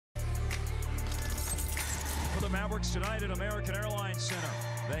Mavericks tonight at American Airlines Center.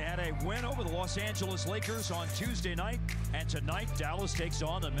 They had a win over the Los Angeles Lakers on Tuesday night, and tonight Dallas takes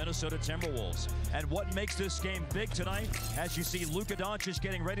on the Minnesota Timberwolves. And what makes this game big tonight, as you see Luka Doncic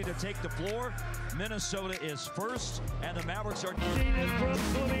getting ready to take the floor, Minnesota is first, and the Mavericks are... Seated from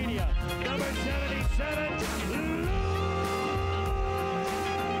Slovenia, number 77, Luka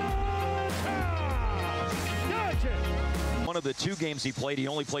Doncic. One of the two games he played, he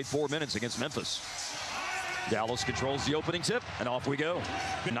only played 4 minutes against Memphis. Dallas controls the opening tip, and off we go.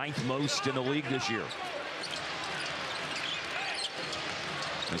 Ninth most in the league this year.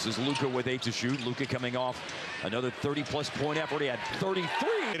 This is Luka with 8 to shoot. Luka coming off another 30-plus point effort. He had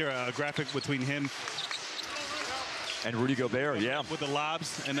 33. A graphic between him and Rudy Gobert, yeah. With the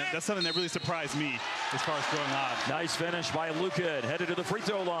lobs, and that's something that really surprised me as far as throwing lobs. Nice finish by Luka, and headed to the free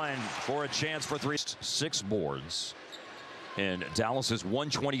throw line for a chance for 3. 6 boards. And Dallas's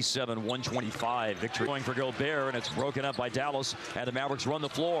 127-125 victory. Going for Gobert, and it's broken up by Dallas, and the Mavericks run the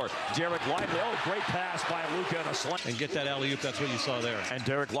floor. Derek Lively, oh, great pass by Luka and a slam. And get that alley-oop, that's what you saw there. And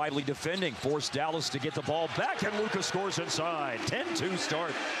Derek Lively defending, forced Dallas to get the ball back, and Luka scores inside. 10-2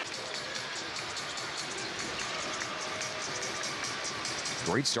 start.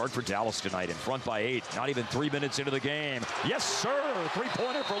 Great start for Dallas tonight, in front by 8. Not even 3 minutes into the game. Yes, sir,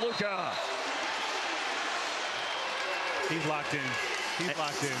 three-pointer for Luka. He's locked in. He's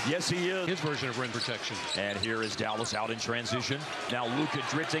locked in. Yes, he is. His version of rim protection. And here is Dallas out in transition. Now Luka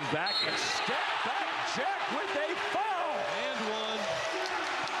drifting back and step back check with a foul. And one.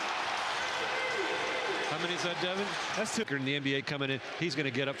 How many is that, Devin? That's 2. In the NBA coming in, he's going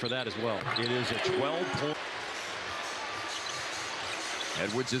to get up for that as well. It is a 12-point.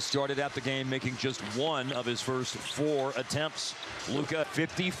 Edwards has started out the game making just 1 of his first 4 attempts. Luka,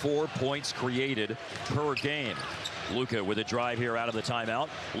 54 points created per game. Luka with a drive here out of the timeout,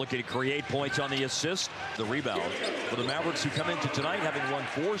 looking to create points on the assist, the rebound. For the Mavericks, who come into tonight having won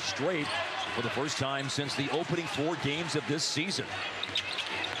 4 straight for the first time since the opening 4 games of this season.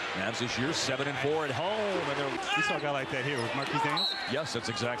 Mavs this year 7-4 at home, and they're... You saw a guy like that here with Marquise Daniels? Yes, that's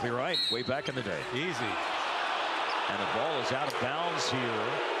exactly right. Way back in the day. Easy. And the ball is out of bounds here,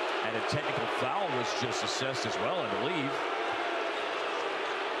 and a technical foul was just assessed as well, I believe.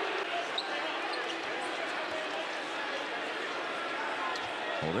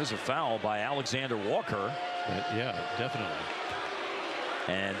 Well, there's a foul by Alexander Walker. Yeah, definitely.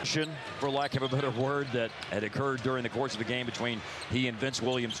 And for lack of a better word, that had occurred during the course of the game between he and Vince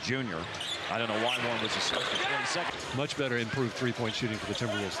Williams Jr. I don't know why one was assessed for 20 seconds. Much better improved three-point shooting for the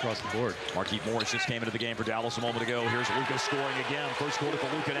Timberwolves across the board. Marquise Morris just came into the game for Dallas a moment ago. Here's Luka scoring again. First quarter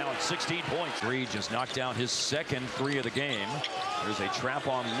for Luka now at 16 points. Reed just knocked down his second 3 of the game. There's a trap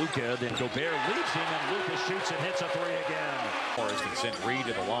on Luka. Then Gobert leaves him, and Luka shoots and hits a 3 again. Morris can send Reed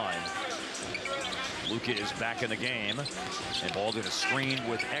to the line. Luka is back in the game. Involved in a screen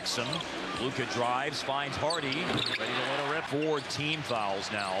with Exum. Luka drives, finds Hardy. Ready to let a rip. 4 team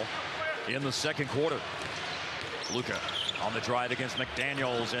fouls now in the second quarter. Luka on the drive against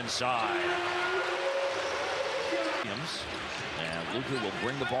McDaniels inside. And Luka will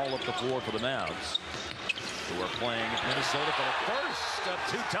bring the ball up the floor for the Mavs, who are playing Minnesota for the first of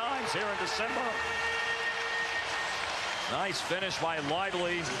 2 times here in December. Nice finish by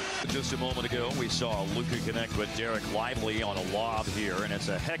Lively. Just a moment ago, we saw Luka connect with Derek Lively on a lob here, and it's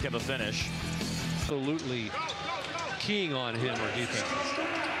a heck of a finish. Absolutely keying on him or defense.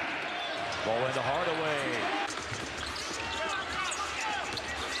 Ball into Hardaway.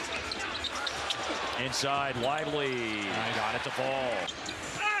 Inside, Lively. Got it to fall.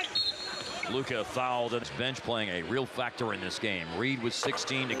 Luka fouled, and his bench playing a real factor in this game. Reed was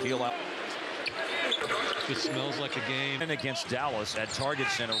 16 to keel out. It smells like a game. And against Dallas at Target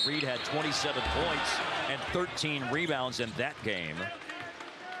Center, Reed had 27 points and 13 rebounds in that game.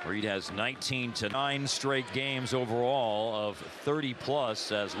 Reed has 19 to 9 straight games overall of 30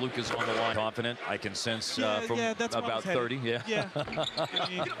 plus as Luka's on the line. Confident, I can sense from about 30. Yeah.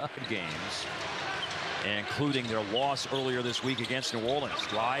 Games, including their loss earlier this week against New Orleans.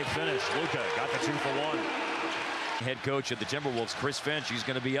 Drive finish. Luka got the 2 for 1. Head coach of the Timberwolves, Chris Finch, he's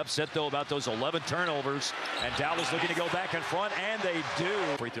going to be upset though about those 11 turnovers, and Dallas looking to go back in front, and they do.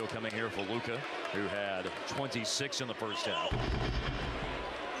 Free throw coming here for Luka, who had 26 in the first half.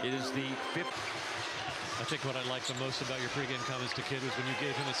 It is the 5th. I think what I liked the most about your pregame comments to Kid was when you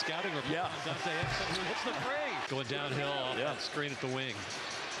gave him a scouting report. Yeah. Dante Exum, who hits the three. Going downhill off that screen at the wing.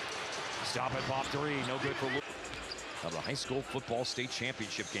 Stop and pop 3, no good for Luka. Of the high school football state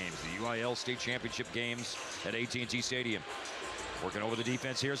championship games, the UIL state championship games at AT&T Stadium. Working over the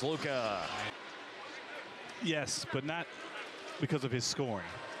defense, here's Yes, but not because of his scoring.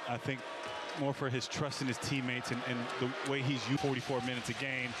 I think more for his trust in his teammates and the way he's used 44 minutes a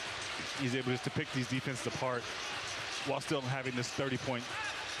game. He's able just to pick these defenses apart while still having this 30-point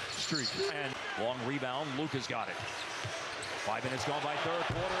streak. And long rebound, Luka's got it. 5 minutes gone by third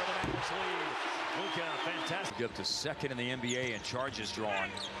quarter of the Mavericks lead. Luka, fantastic. Up to second in the NBA and charges drawn.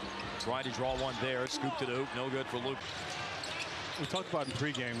 Tried to draw one there, scoop to the hoop, no good for Luka. We talked about in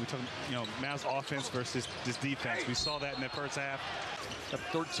pregame, we talked, Mavs offense versus this defense. We saw that in the first half. Up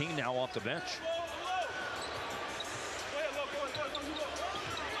 13 now off the bench.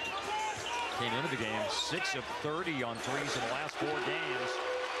 Came into the game 6 of 30 on threes in the last 4 games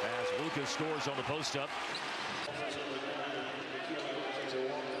as Luka scores on the post-up.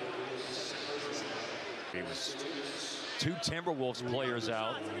 He was 2 Timberwolves players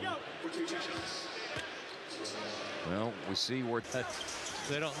out. Well, we see where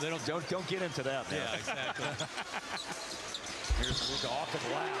don't get into that, man. Yeah, exactly. Here's Luka off the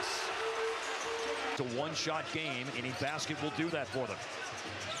glass. It's a one-shot game. Any basket will do that for them.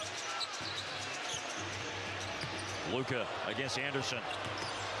 Luka against Anderson.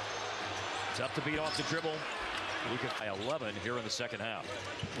 Tough to beat off the dribble. Luka by 11 here in the second half.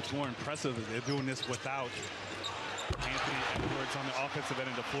 What's more impressive is they're doing this without Anthony Edwards on the offensive end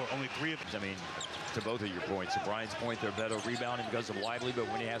of the floor. Only 3 of them. I mean, to both of your points, to Brian's point, they're better rebounding because of Lively, but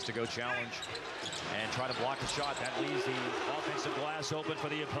when he has to go challenge and try to block a shot, that leaves the offensive glass open for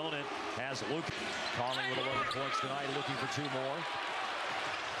the opponent. As Luka Conley with 11 points tonight, looking for 2 more.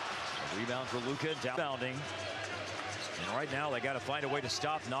 A rebound for Luka, downbounding. And right now, they got to find a way to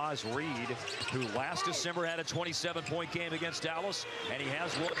stop Naz Reid, who last December had a 27-point game against Dallas, and he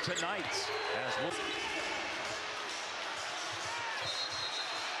has one tonight.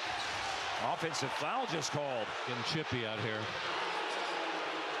 Offensive foul just called. Getting chippy out here.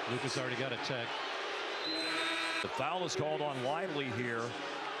 Luka's already got a tech. The foul is called on Lively here.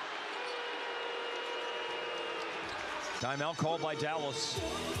 Timeout called by Dallas.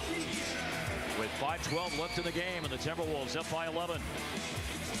 With 5:12 left in the game, and the Timberwolves up by 11.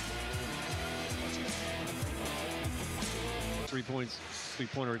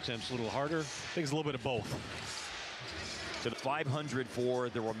 3-pointer attempts a little harder. I think it's a little bit of both. To the 500 for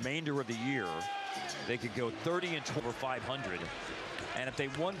the remainder of the year. They could go 30 and 12 or 500. And if they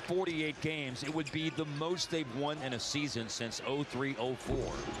won 48 games, it would be the most they've won in a season since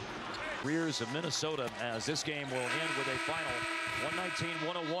 03-04. Careers of Minnesota, as this game will end with a final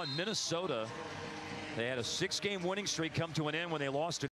 119-101. Minnesota, they had a 6-game winning streak come to an end when they lost to